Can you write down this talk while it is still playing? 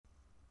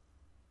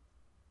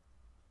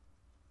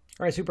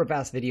All right, super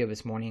fast video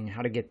this morning,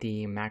 how to get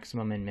the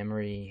maximum and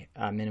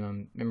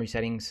minimum memory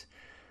settings.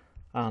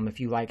 If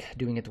you like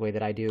doing it the way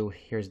that I do,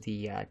 here's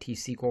the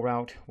TSQL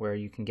route where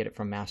you can get it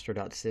from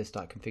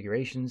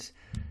master.sys.configurations.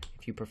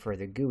 If you prefer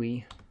the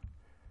GUI,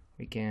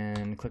 we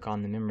can click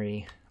on the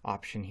memory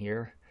option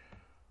here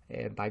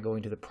by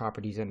going to the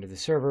properties under the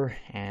server,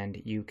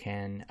 and you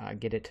can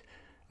get it.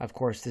 Of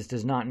course, this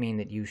does not mean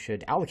that you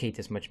should allocate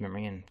this much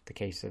memory. In the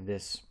case of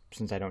this,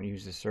 since I don't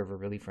use this server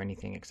really for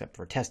anything except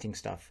for testing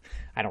stuff,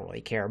 I don't really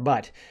care.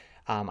 But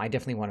I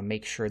definitely want to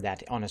make sure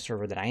that on a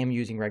server that I am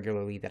using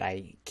regularly, that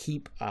I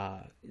keep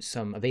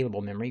some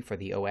available memory for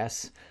the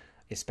OS,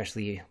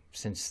 especially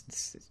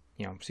since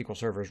SQL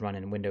servers run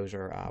in Windows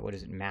or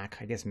Mac.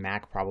 I guess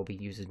Mac probably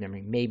uses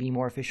memory maybe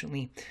more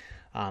efficiently.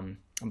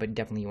 But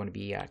definitely you want to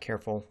be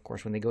careful. Of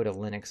course, when they go to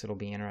Linux, it'll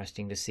be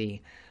interesting to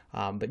see.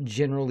 But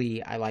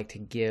generally, I like to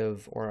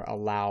give or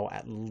allow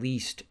at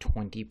least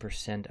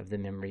 20% of the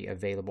memory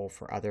available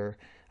for other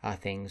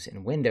things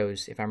in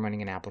Windows. If I'm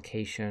running an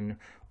application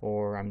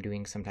or I'm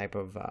doing some type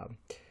of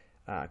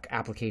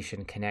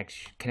application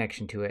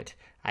connection to it,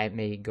 I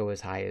may go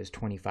as high as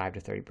 25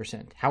 to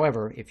 30%.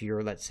 However, if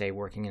you're, let's say,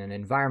 working in an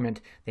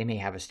environment, they may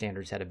have a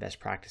standard set of best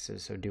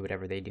practices, so do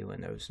whatever they do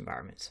in those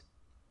environments.